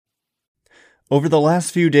Over the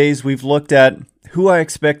last few days, we've looked at who I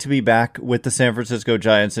expect to be back with the San Francisco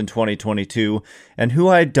Giants in 2022 and who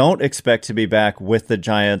I don't expect to be back with the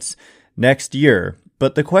Giants next year.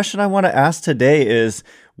 But the question I want to ask today is,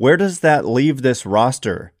 where does that leave this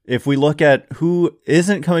roster? If we look at who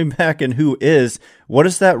isn't coming back and who is, what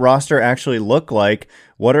does that roster actually look like?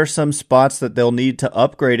 What are some spots that they'll need to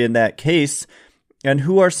upgrade in that case? And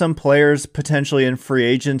who are some players potentially in free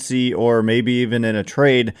agency or maybe even in a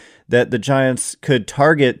trade that the Giants could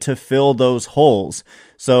target to fill those holes?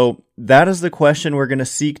 So that is the question we're going to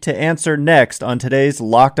seek to answer next on today's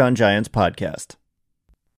Locked On Giants podcast.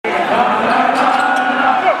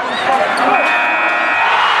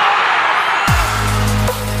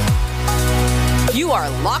 You are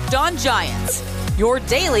Locked On Giants, your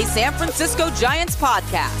daily San Francisco Giants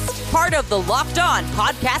podcast, part of the Locked On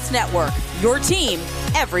Podcast Network, your team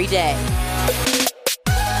every day.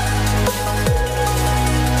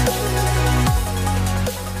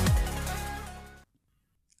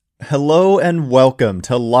 Hello and welcome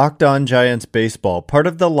to Locked On Giants Baseball, part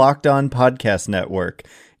of the Locked On Podcast Network,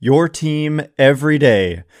 your team every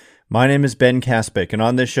day. My name is Ben Kaspick, and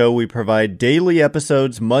on this show we provide daily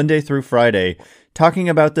episodes Monday through Friday talking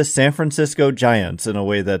about the San Francisco Giants in a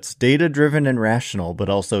way that's data-driven and rational, but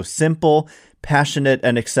also simple, passionate,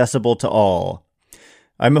 and accessible to all.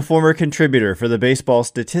 I'm a former contributor for the baseball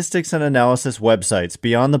statistics and analysis websites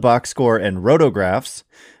Beyond the Box Score and Rotographs.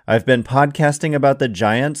 I've been podcasting about the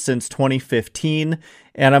Giants since 2015,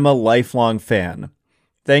 and I'm a lifelong fan.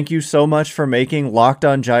 Thank you so much for making Locked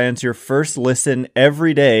On Giants your first listen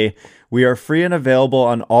every day. We are free and available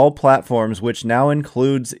on all platforms, which now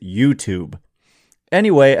includes YouTube.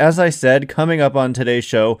 Anyway, as I said, coming up on today's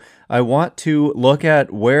show, I want to look at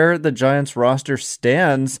where the Giants roster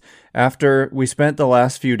stands after we spent the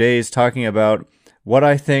last few days talking about what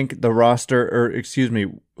I think the roster,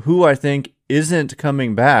 who I think isn't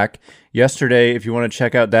coming back. Yesterday, if you want to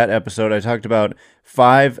check out that episode, I talked about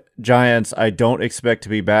 5 Giants I don't expect to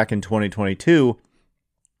be back in 2022.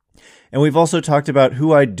 And we've also talked about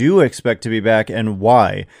who I do expect to be back and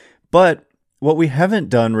why. But what we haven't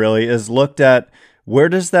done really is looked at where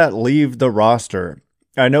does that leave the roster.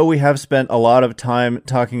 I know we have spent a lot of time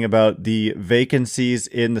talking about the vacancies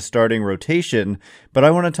in the starting rotation, but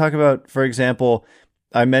I want to talk about, for example,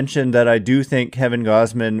 I mentioned that I do think Kevin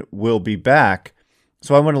Gausman will be back.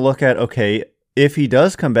 So I want to look at, okay, if he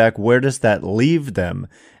does come back, where does that leave them?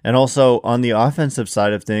 And also on the offensive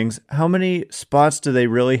side of things, how many spots do they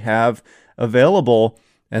really have available?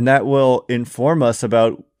 And that will inform us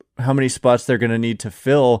about how many spots they're going to need to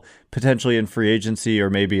fill potentially in free agency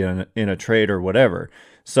or maybe in a trade or whatever.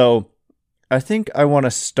 So I think I want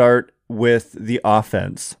to start with the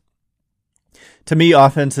offense. To me,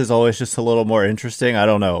 offense is always just a little more interesting. I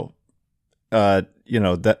don't know.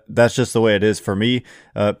 That's just the way it is for me.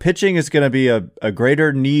 Pitching is going to be a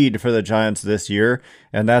greater need for the Giants this year,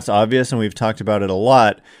 and that's obvious, and we've talked about it a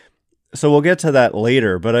lot. So we'll get to that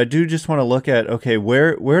later, but I do just want to look at, okay,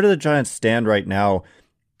 where do the Giants stand right now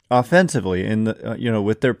offensively in the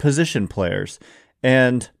with their position players?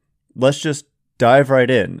 And let's just dive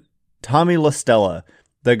right in. Tommy La Stella,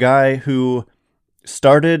 the guy who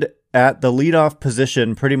started at the leadoff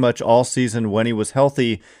position pretty much all season when he was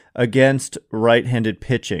healthy against right-handed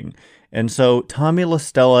pitching. And so Tommy La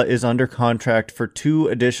Stella is under contract for 2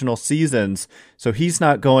 additional seasons, so he's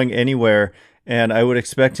not going anywhere, and I would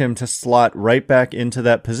expect him to slot right back into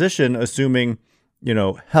that position, assuming,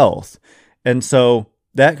 health. And so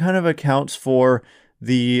that kind of accounts for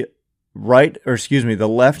the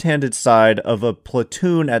left-handed side of a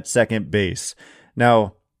platoon at second base.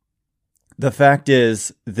 Now, the fact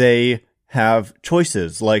is they have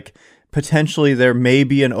choices, like potentially there may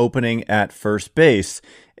be an opening at first base,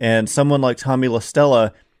 and someone like Tommy La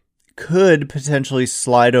Stella could potentially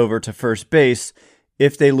slide over to first base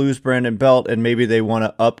if they lose Brandon Belt and maybe they want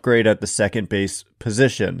to upgrade at the second base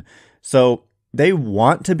position. So they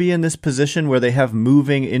want to be in this position where they have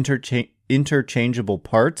moving interchangeable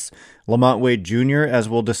parts. Lamont Wade Jr., as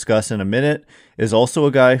we'll discuss in a minute, is also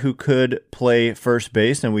a guy who could play first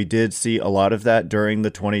base, and we did see a lot of that during the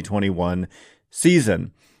 2021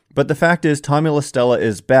 season. But the fact is, Tommy La Stella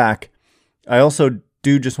is back. I also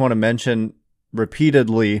do just want to mention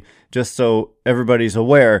repeatedly, just so everybody's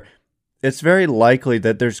aware, it's very likely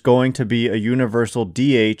that there's going to be a universal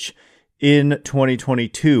DH in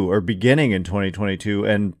 2022 or beginning in 2022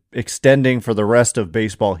 and extending for the rest of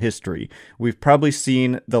baseball history. We've probably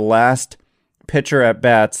seen the last pitcher at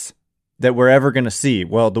bats that we're ever going to see.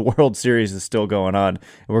 Well, the World Series is still going on,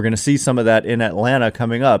 and we're going to see some of that in Atlanta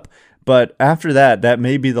coming up. But after that, that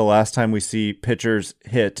may be the last time we see pitchers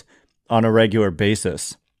hit on a regular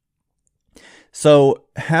basis. So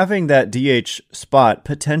having that DH spot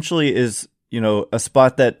potentially is, a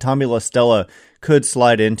spot that Tommy La Stella could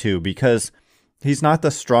slide into because he's not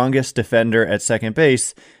the strongest defender at second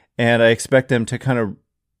base, and I expect them to kind of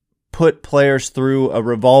put players through a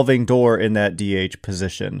revolving door in that DH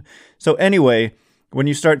position. So anyway, when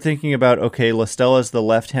you start thinking about, okay, La Stella's the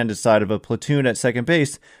left-handed side of a platoon at second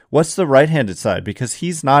base, what's the right-handed side? Because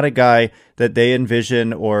he's not a guy that they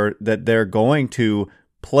envision or that they're going to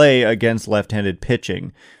play against left-handed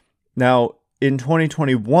pitching. Now, in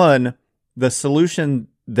 2021, the solution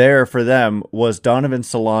there for them was Donovan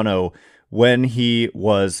Solano when he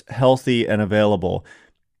was healthy and available.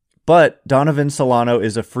 But Donovan Solano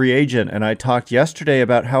is a free agent, and I talked yesterday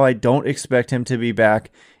about how I don't expect him to be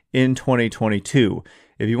back in 2022.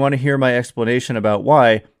 If you want to hear my explanation about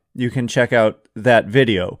why, you can check out that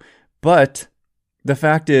video. But the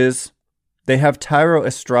fact is, they have Thairo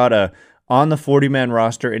Estrada on the 40-man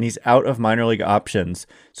roster, and he's out of minor league options.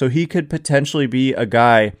 So he could potentially be a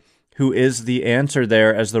guy who is the answer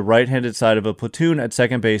there as the right-handed side of a platoon at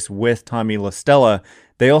second base with Tommy La Stella.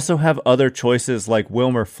 They also have other choices like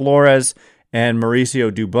Wilmer Flores and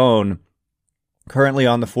Mauricio Dubon currently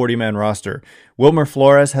on the 40-man roster. Wilmer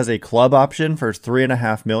Flores has a club option for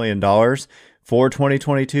 $3.5 million for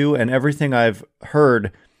 2022, and everything I've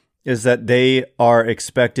heard is that they are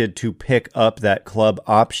expected to pick up that club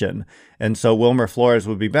option. And so Wilmer Flores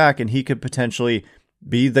would be back, and he could potentially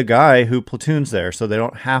be the guy who platoons there, so they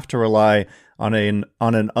don't have to rely on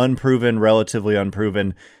an unproven, relatively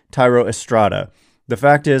unproven Thairo Estrada. The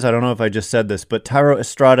fact is, I don't know if I just said this, but Thairo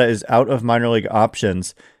Estrada is out of minor league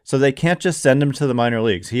options, so they can't just send him to the minor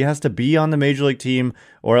leagues. He has to be on the major league team,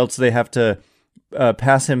 or else they have to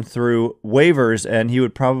pass him through waivers, and he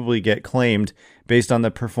would probably get claimed based on the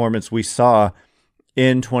performance we saw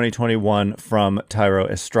in 2021 from Thairo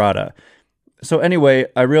Estrada. So anyway,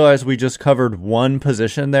 I realize we just covered one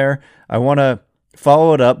position there. I want to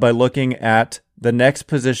follow it up by looking at the next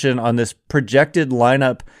position on this projected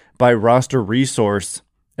lineup by Roster Resource,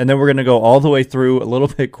 and then we're going to go all the way through a little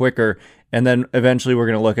bit quicker, and then eventually we're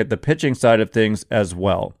going to look at the pitching side of things as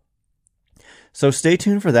well. So stay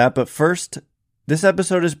tuned for that, but first, this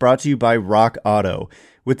episode is brought to you by Rock Auto.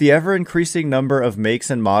 With the ever-increasing number of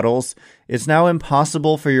makes and models, it's now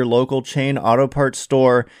impossible for your local chain auto parts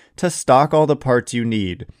store to stock all the parts you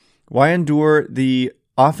need. Why endure the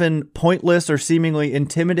often pointless or seemingly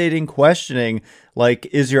intimidating questioning like,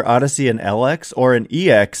 is your Odyssey an LX or an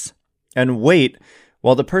EX? And wait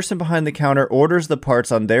while the person behind the counter orders the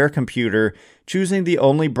parts on their computer, choosing the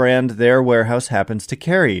only brand their warehouse happens to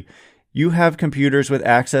carry. You have computers with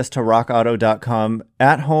access to rockauto.com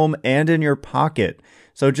at home and in your pocket.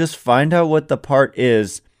 So just find out what the part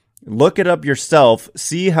is, look it up yourself,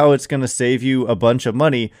 see how it's going to save you a bunch of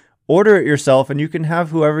money, order it yourself, and you can have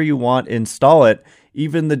whoever you want install it,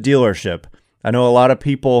 even the dealership. I know a lot of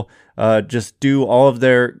people just do all of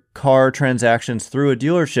their car transactions through a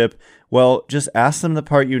dealership. Well, just ask them the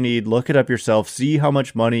part you need, look it up yourself, see how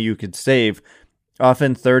much money you could save,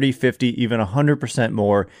 often 30, 50, even 100%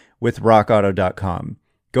 more with rockauto.com.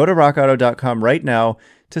 Go to rockauto.com right now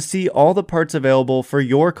to see all the parts available for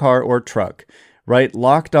your car or truck. Right?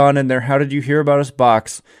 Locked On in their How Did You Hear About Us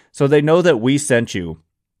box so they know that we sent you.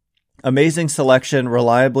 Amazing selection,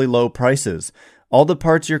 reliably low prices. All the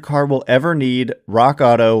parts your car will ever need,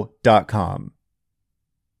 rockauto.com.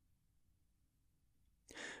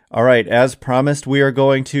 All right, as promised, we are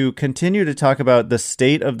going to continue to talk about the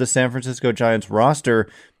state of the San Francisco Giants roster,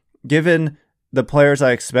 given the players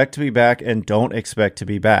I expect to be back and don't expect to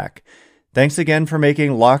be back. Thanks again for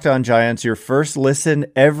making Locked On Giants your first listen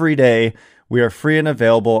every day. We are free and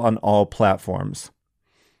available on all platforms.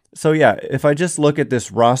 So yeah, if I just look at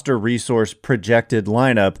this Roster Resource projected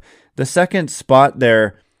lineup, the second spot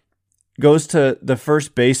there goes to the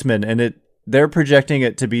first baseman, and they're projecting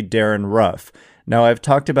it to be Darren Ruff. Now, I've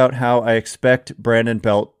talked about how I expect Brandon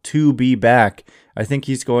Belt to be back. I think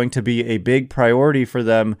he's going to be a big priority for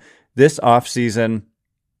them this offseason.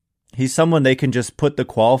 He's someone they can just put the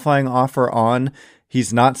qualifying offer on.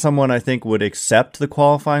 He's not someone I think would accept the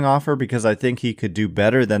qualifying offer because I think he could do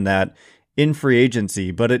better than that in free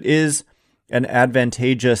agency. But it is an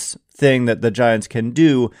advantageous thing that the Giants can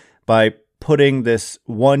do by putting this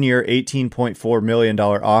 1-year, $18.4 million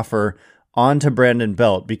offer onto Brandon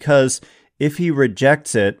Belt, because if he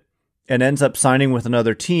rejects it and ends up signing with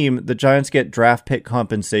another team, the Giants get draft pick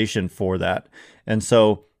compensation for that. And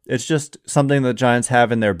so it's just something the Giants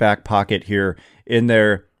have in their back pocket here in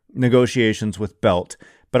their negotiations with Belt.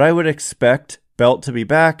 But I would expect Belt to be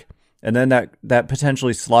back, and then that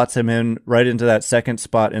potentially slots him in right into that second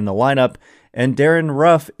spot in the lineup. And Darren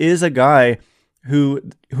Ruff is a guy who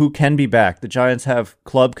can be back. The Giants have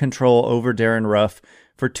club control over Darren Ruff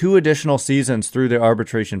for 2 additional seasons through the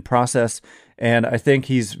arbitration process, and I think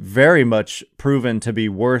he's very much proven to be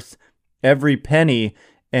worth every penny,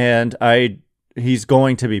 and he's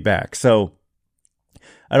going to be back. So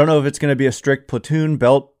I don't know if it's going to be a strict platoon.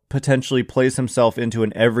 Belt potentially plays himself into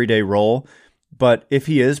an everyday role, but if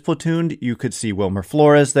he is platooned, you could see Wilmer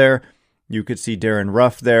Flores there. You could see Darren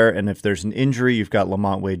Ruff there, and if there's an injury, you've got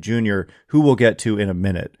Lamont Wade Jr., who we'll get to in a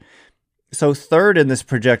minute. So third in this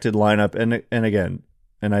projected lineup, and again,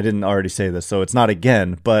 and I didn't already say this, so it's not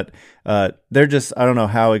again, but they're just, I don't know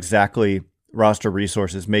how exactly Roster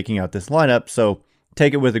Resources making out this lineup, so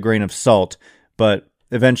take it with a grain of salt, but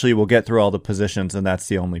eventually we'll get through all the positions, and that's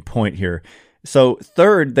the only point here. So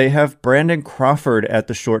third, they have Brandon Crawford at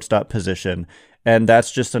the shortstop position, and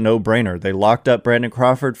that's just a no-brainer. They locked up Brandon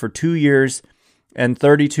Crawford for 2 years and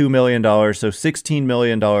 $32 million, so $16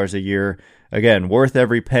 million a year. Again, worth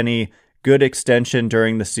every penny, good extension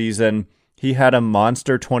during the season. He had a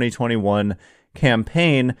monster 2021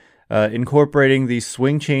 campaign incorporating the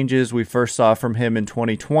swing changes we first saw from him in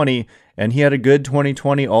 2020, and he had a good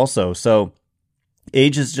 2020 also. So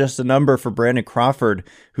age is just a number for Brandon Crawford,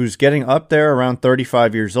 who's getting up there around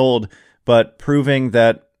 35 years old, but proving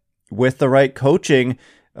that with the right coaching,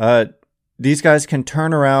 these guys can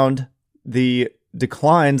turn around the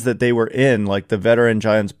declines that they were in, like the veteran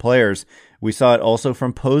Giants players. We saw it also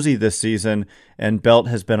from Posey this season, and Belt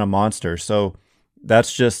has been a monster. So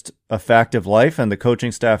that's just a fact of life, and the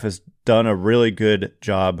coaching staff has done a really good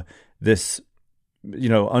job this,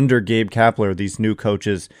 under Gabe Kapler. These new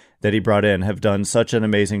coaches that he brought in have done such an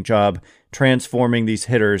amazing job transforming these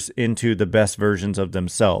hitters into the best versions of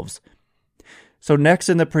themselves. So next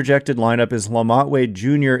in the projected lineup is Lamont Wade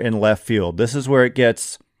Jr. in left field. This is where it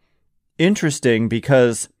gets interesting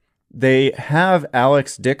because they have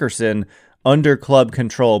Alex Dickerson under club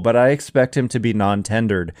control, but I expect him to be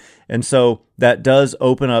non-tendered. And so that does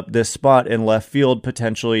open up this spot in left field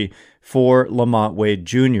potentially for Lamont Wade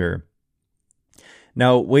Jr.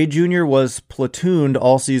 Now, Wade Jr. was platooned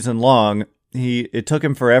all season long. It took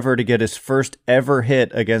him forever to get his first ever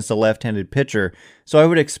hit against a left-handed pitcher, so I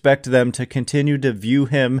would expect them to continue to view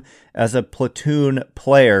him as a platoon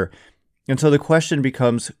player. And so the question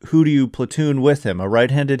becomes, who do you platoon with him? A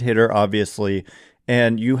right-handed hitter, obviously,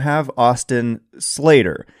 and you have Austin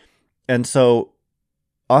Slater. And so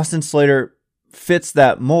Austin Slater fits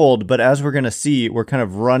that mold, but as we're going to see, we're kind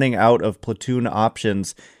of running out of platoon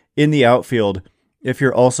options in the outfield if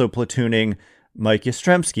you're also platooning Mike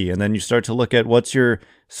Yastrzemski, and then you start to look at what's your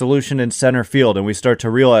solution in center field, and we start to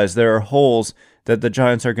realize there are holes that the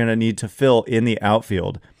Giants are going to need to fill in the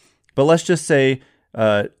outfield. But let's just say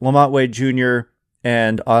Lamont Wade Jr.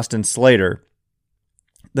 and Austin Slater.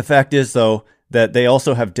 The fact is, though, that they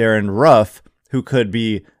also have Darren Ruff, who could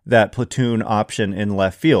be that platoon option in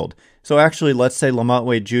left field. So actually, let's say Lamont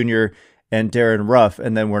Wade Jr. and Darren Ruff,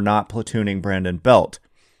 and then we're not platooning Brandon Belt.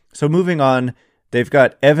 So moving on, they've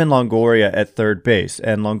got Evan Longoria at third base,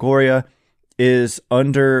 and Longoria is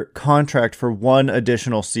under contract for 1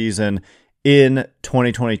 additional season in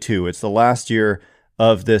 2022. It's the last year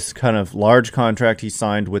of this kind of large contract he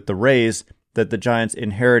signed with the Rays that the Giants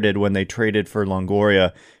inherited when they traded for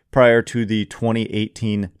Longoria prior to the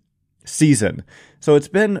 2018 season. So it's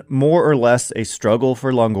been more or less a struggle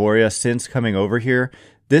for Longoria since coming over here.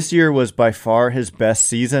 This year was by far his best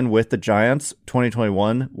season with the Giants,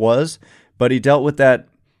 2021 was, but he dealt with that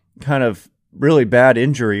kind of really bad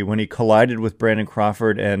injury when he collided with Brandon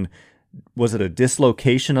Crawford, and was it a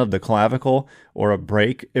dislocation of the clavicle or a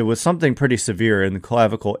break? It was something pretty severe in the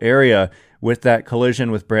clavicle area with that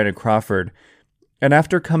collision with Brandon Crawford. And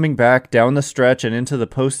after coming back down the stretch and into the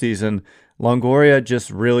postseason, Longoria just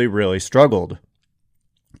really, really struggled.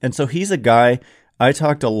 And so he's a guy, I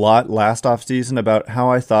talked a lot last offseason about how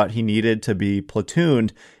I thought he needed to be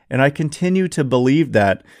platooned, and I continue to believe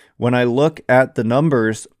that. When I look at the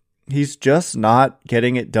numbers, he's just not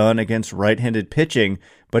getting it done against right-handed pitching,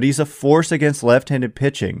 but he's a force against left-handed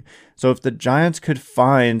pitching. So if the Giants could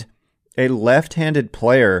find a left-handed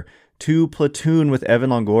player to platoon with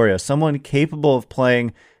Evan Longoria, someone capable of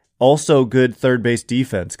playing also good third base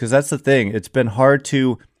defense, because that's the thing. It's been hard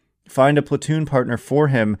to find a platoon partner for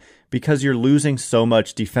him because you're losing so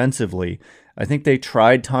much defensively. I think they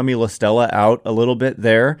tried Tommy La Stella out a little bit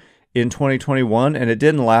there in 2021, and it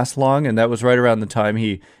didn't last long, and that was right around the time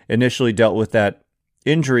he initially dealt with that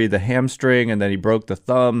injury, the hamstring, and then he broke the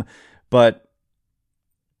thumb. But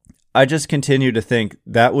I just continue to think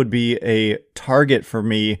that would be a target for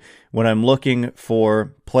me when I'm looking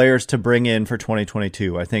for players to bring in for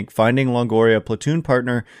 2022. I think finding Longoria a platoon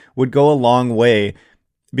partner would go a long way,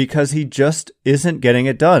 because he just isn't getting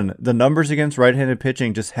it done. The numbers against right-handed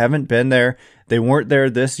pitching just haven't been there. They weren't there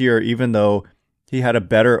this year, even though he had a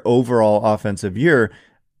better overall offensive year.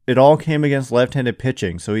 It all came against left-handed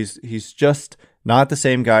pitching. So he's just not the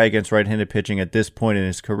same guy against right-handed pitching at this point in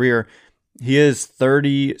his career. He is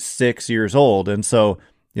 36 years old, and so,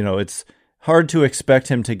 it's hard to expect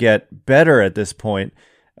him to get better at this point.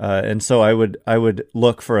 And so I would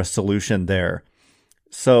look for a solution there.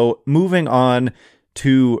 So moving on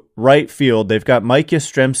to right field, they've got Mike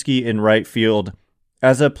Yastrzemski in right field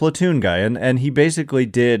as a platoon guy, and he basically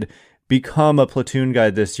did become a platoon guy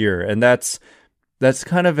this year, and that's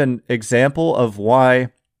kind of an example of why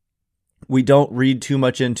we don't read too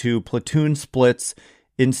much into platoon splits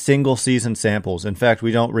in single season samples. In fact,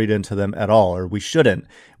 we don't read into them at all, or we shouldn't.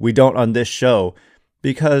 We don't on this show,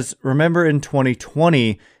 because remember in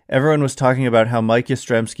 2020, everyone was talking about how Mike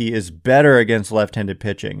Yastrzemski is better against left-handed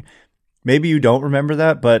pitching. Maybe you don't remember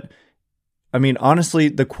that, but I mean, honestly,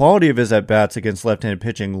 the quality of his at-bats against left-handed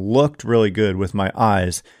pitching looked really good with my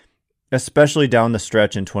eyes, especially down the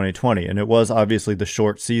stretch in 2020. And it was obviously the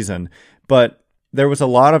short season, but there was a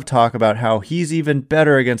lot of talk about how he's even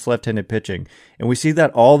better against left-handed pitching. And we see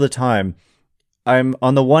that all the time. I'm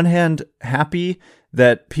on the one hand happy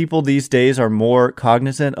that people these days are more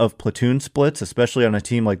cognizant of platoon splits, especially on a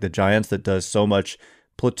team like the Giants that does so much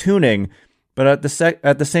platooning. But at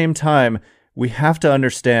the same time, we have to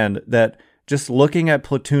understand that just looking at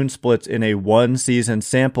platoon splits in a one-season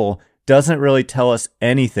sample doesn't really tell us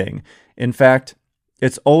anything. In fact,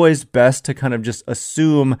 it's always best to kind of just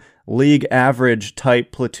assume league average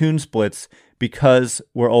type platoon splits because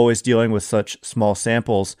we're always dealing with such small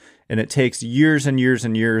samples, and it takes years and years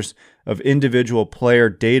and years of individual player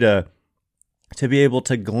data to be able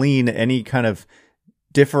to glean any kind of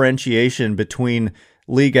differentiation between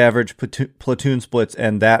league average platoon splits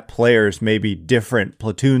and that player's maybe different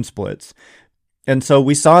platoon splits. And so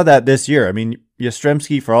we saw that this year. I mean,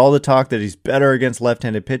 Yastrzemski, for all the talk that he's better against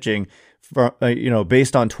left-handed pitching,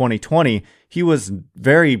 based on 2020, he was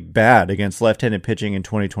very bad against left-handed pitching in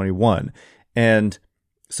 2021. And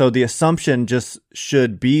so the assumption just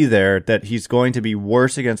should be there that he's going to be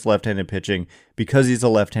worse against left-handed pitching because he's a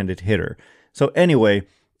left-handed hitter. So anyway,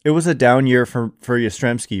 it was a down year for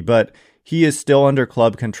Yastrzemski, but he is still under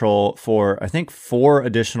club control for, I think, 4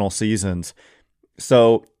 additional seasons.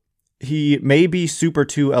 So he may be Super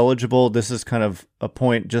 2 eligible. This is kind of a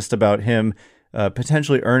point just about him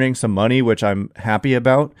potentially earning some money, which I'm happy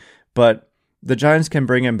about. But the Giants can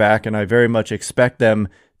bring him back, and I very much expect them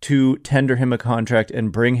to tender him a contract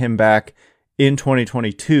and bring him back in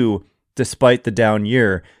 2022, despite the down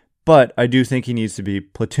year. But I do think he needs to be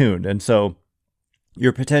platooned. And so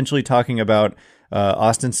you're potentially talking about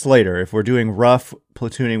Austin Slater. If we're doing rough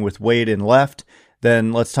platooning with Wade in left,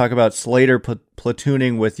 then let's talk about Slater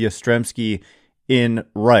platooning with Yastrzemski in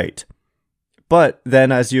right. But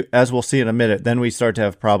then, as we'll see in a minute, then we start to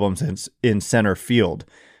have problems in center field.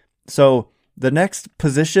 So the next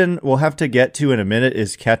position we'll have to get to in a minute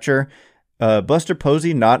is catcher. Buster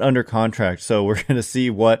Posey not under contract, so we're going to see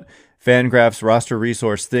what Fangraphs roster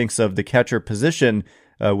resource thinks of the catcher position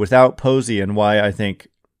without Posey, and why I think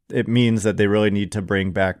it means that they really need to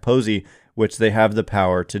bring back Posey, which they have the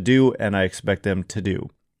power to do, and I expect them to do.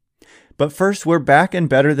 But first, we're back and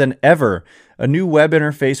better than ever. A new web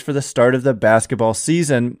interface for the start of the basketball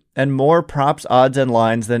season, and more props, odds, and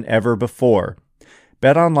lines than ever before.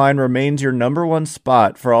 BetOnline remains your number one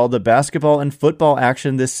spot for all the basketball and football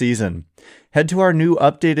action this season. Head to our new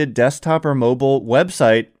updated desktop or mobile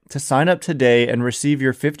website to sign up today and receive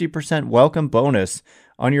your 50% welcome bonus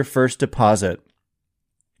on your first deposit.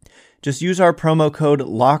 Just use our promo code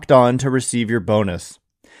LOCKEDON to receive your bonus.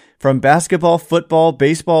 From basketball, football,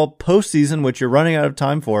 baseball, postseason, which you're running out of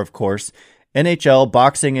time for, of course, NHL,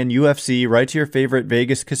 boxing, and UFC, right to your favorite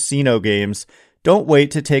Vegas casino games, don't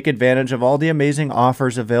wait to take advantage of all the amazing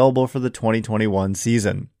offers available for the 2021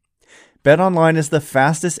 season. BetOnline is the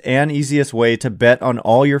fastest and easiest way to bet on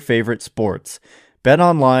all your favorite sports.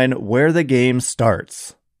 BetOnline, where the game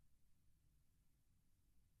starts.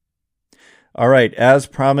 All right, as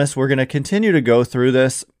promised, we're going to continue to go through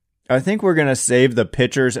this. I think we're going to save the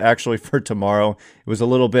pitchers actually for tomorrow. It was a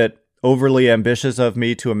little bit overly ambitious of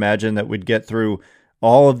me to imagine that we'd get through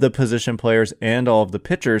all of the position players and all of the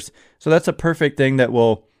pitchers. So that's a perfect thing that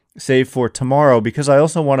we'll save for tomorrow, because I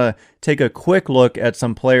also want to take a quick look at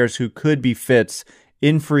some players who could be fits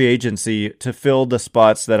in free agency to fill the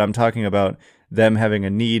spots that I'm talking about them having a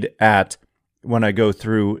need at when I go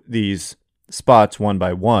through these spots one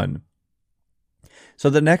by one. So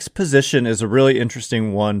the next position is a really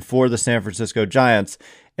interesting one for the San Francisco Giants,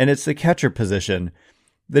 and it's the catcher position.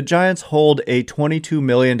 the Giants hold a $22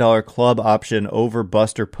 million club option over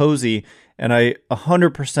Buster Posey, and I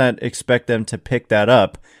 100% expect them to pick that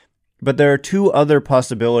up. But there are two other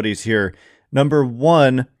possibilities here. Number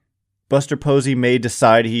one, Buster Posey may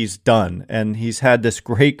decide he's done, and he's had this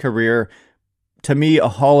great career, to me, a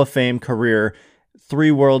Hall of Fame career,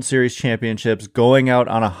 3 World Series championships, going out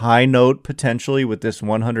on a high note potentially with this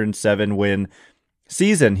 107-win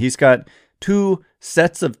season. He's got 2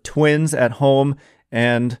 sets of twins at home,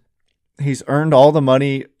 and he's earned all the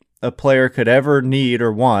money a player could ever need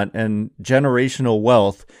or want and generational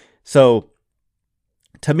wealth. So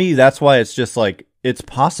to me, that's why it's just like, it's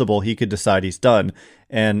possible he could decide he's done.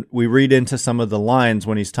 And we read into some of the lines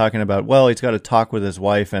when he's talking about, well, he's got to talk with his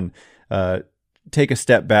wife and take a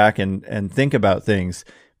step back and think about things.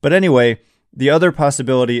 But anyway, the other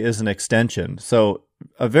possibility is an extension. So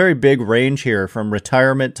a very big range here from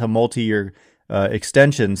retirement to multi-year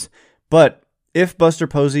extensions. But if Buster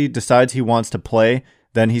Posey decides he wants to play,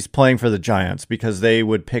 then he's playing for the Giants because they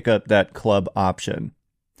would pick up that club option.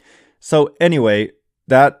 So anyway,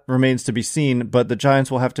 that remains to be seen, but the Giants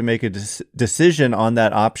will have to make a decision on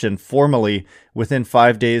that option formally within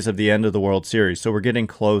 5 days of the end of the World Series. So we're getting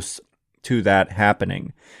close to that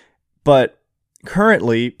happening. But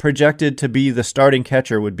currently projected to be the starting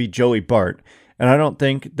catcher would be Joey Bart. And I don't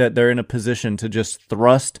think that they're in a position to just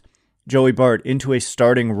thrust Joey Bart into a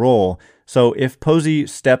starting role. So if Posey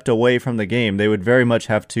stepped away from the game, they would very much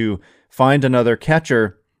have to find another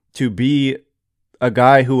catcher to be a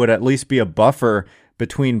guy who would at least be a buffer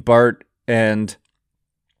between Bart and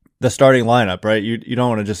the starting lineup, right? You don't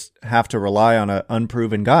want to just have to rely on an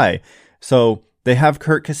unproven guy. So they have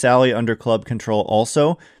Curt Casali under club control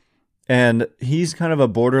also, and he's kind of a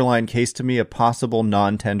borderline case to me, a possible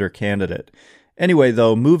non-tender candidate. Anyway,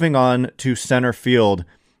 though, moving on to center field,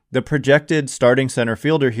 the projected starting center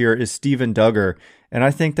fielder here is Steven Duggar, and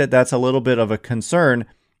I think that that's a little bit of a concern.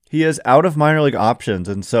 He is out of minor league options,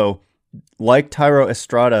 and so, like Thairo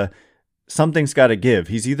Estrada, something's got to give.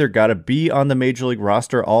 He's either got to be on the Major League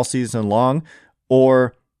roster all season long,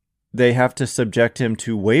 or they have to subject him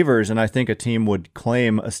to waivers, and I think a team would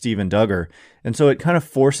claim a Steven Duggar. And so it kind of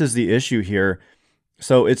forces the issue here.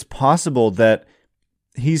 So it's possible that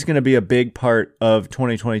he's going to be a big part of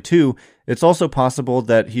 2022. It's also possible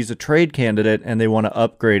that he's a trade candidate and they want to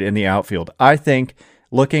upgrade in the outfield. I think,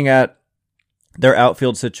 looking at their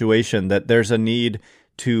outfield situation, that there's a need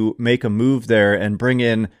to make a move there and bring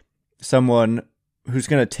in someone who's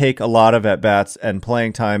going to take a lot of at-bats and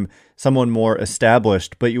playing time, someone more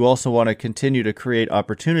established, but you also want to continue to create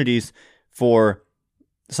opportunities for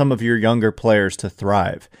some of your younger players to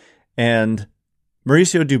thrive. And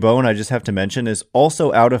Mauricio Dubon, I just have to mention, is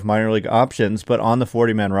also out of minor league options, but on the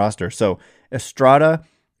 40-man roster. So Estrada,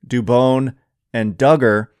 Dubon, and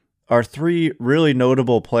Duggar are 3 really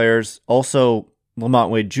notable players. Also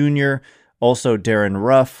Lamont Wade Jr., also Darren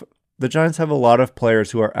Ruff. The Giants have a lot of players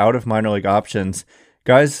who are out of minor league options.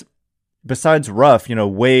 Guys, besides Ruff,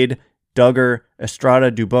 Wade, Duggar,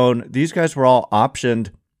 Estrada, Dubon, these guys were all optioned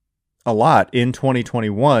a lot in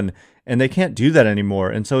 2021, and they can't do that anymore.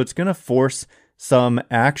 And so it's going to force some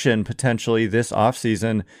action potentially this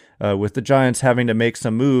offseason with the Giants having to make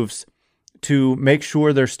some moves to make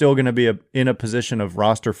sure they're still going to be in a position of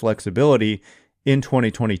roster flexibility in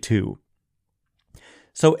 2022.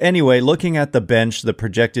 So anyway, looking at the bench, the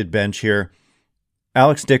projected bench here,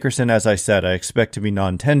 Alex Dickerson, as I said, I expect to be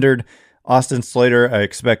non-tendered. Austin Slater, I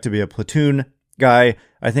expect to be a platoon guy.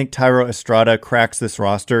 I think Thairo Estrada cracks this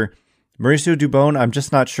roster. Mauricio Dubon, I'm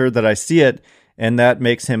just not sure that I see it, and that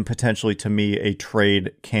makes him potentially, to me, a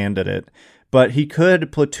trade candidate. But he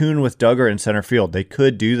could platoon with Duggar in center field. They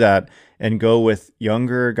could do that and go with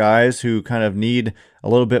younger guys who kind of need a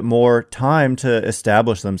little bit more time to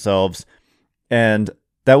establish themselves. And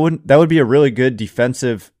that would be a really good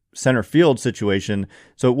defensive center field situation,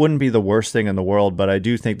 so it wouldn't be the worst thing in the world, but I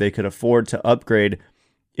do think they could afford to upgrade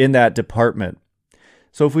in that department.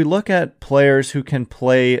 So if we look at players who can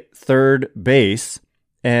play third base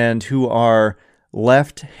and who are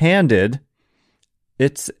left-handed,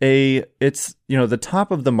 it's the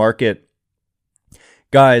top of the market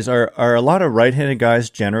guys are a lot of right-handed guys,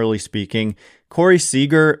 generally speaking. Corey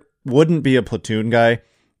Seager wouldn't be a platoon guy,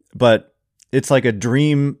 but it's like a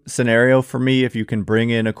dream scenario for me if you can bring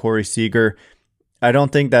in a Corey Seager. I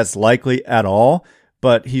don't think that's likely at all,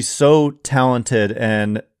 but he's so talented,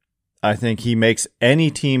 and I think he makes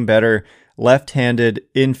any team better. Left-handed,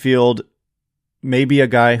 infield, maybe a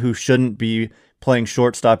guy who shouldn't be playing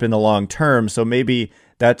shortstop in the long term, so maybe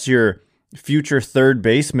that's your future third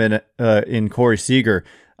baseman in Corey Seager.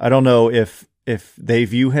 I don't know if they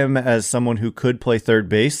view him as someone who could play third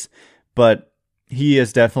base, but he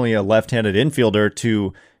is definitely a left-handed infielder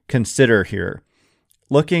to consider here.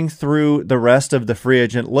 Looking through the rest of the free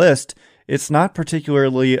agent list, it's not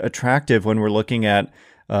particularly attractive when we're looking at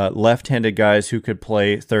left-handed guys who could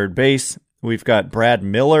play third base. We've got Brad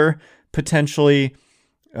Miller potentially.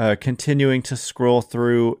 Continuing to scroll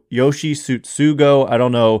through, Yoshi Tsutsugo. I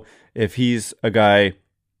don't know if he's a guy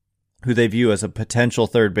who they view as a potential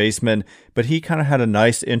third baseman, but he kind of had a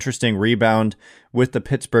nice, interesting rebound with the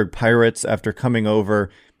Pittsburgh Pirates after coming over,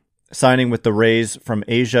 signing with the Rays from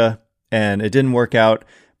Asia, and it didn't work out,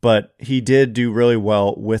 but he did do really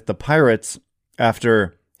well with the Pirates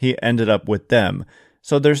after he ended up with them.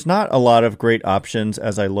 So there's not a lot of great options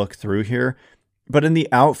as I look through here. But in the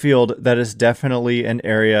outfield, that is definitely an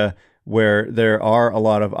area where there are a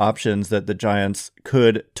lot of options that the Giants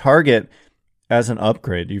could target as an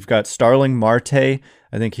upgrade. You've got Starling Marte. I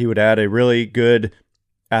think he would add a really good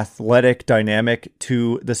athletic dynamic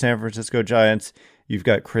to the San Francisco Giants. You've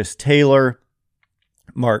got Chris Taylor,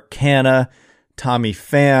 Mark Canha, Tommy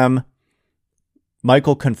Pham,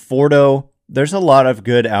 Michael Conforto. There's a lot of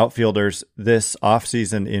good outfielders this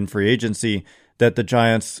offseason in free agency that the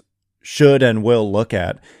Giants should and will look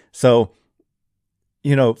at. So,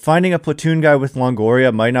 finding a platoon guy with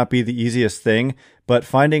Longoria might not be the easiest thing, but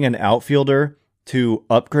finding an outfielder to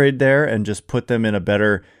upgrade there and just put them in a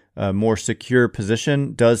better, more secure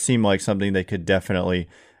position does seem like something they could definitely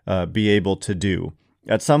be able to do.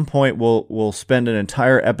 At some point, we'll spend an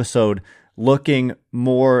entire episode looking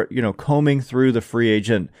more, combing through the free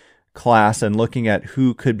agent class and looking at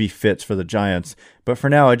who could be fits for the Giants. But for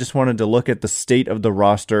now, I just wanted to look at the state of the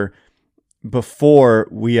roster before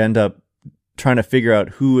we end up trying to figure out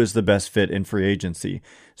who is the best fit in free agency.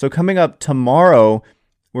 So coming up tomorrow,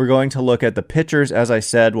 we're going to look at the pitchers. As I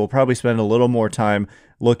said, we'll probably spend a little more time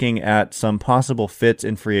looking at some possible fits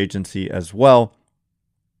in free agency as well.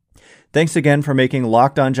 Thanks again for making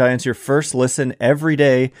Locked On Giants your first listen every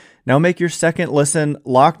day. Now make your second listen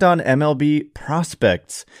Locked On MLB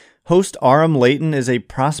Prospects. Host Aram Leighton is a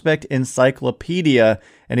prospect encyclopedia,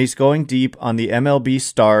 and he's going deep on the MLB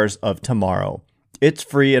stars of tomorrow. It's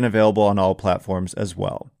free and available on all platforms as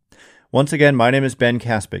well. Once again, my name is Ben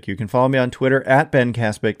Kaspick. You can follow me on Twitter at Ben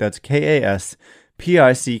Kaspick. That's Kaspick.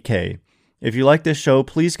 If you like this show,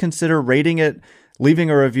 please consider rating it,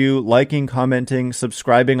 leaving a review, liking, commenting,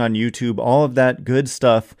 subscribing on YouTube, all of that good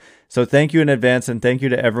stuff. So thank you in advance, and thank you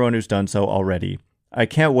to everyone who's done so already. I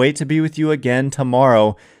can't wait to be with you again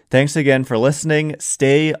tomorrow. Thanks again for listening.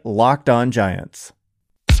 Stay locked on Giants.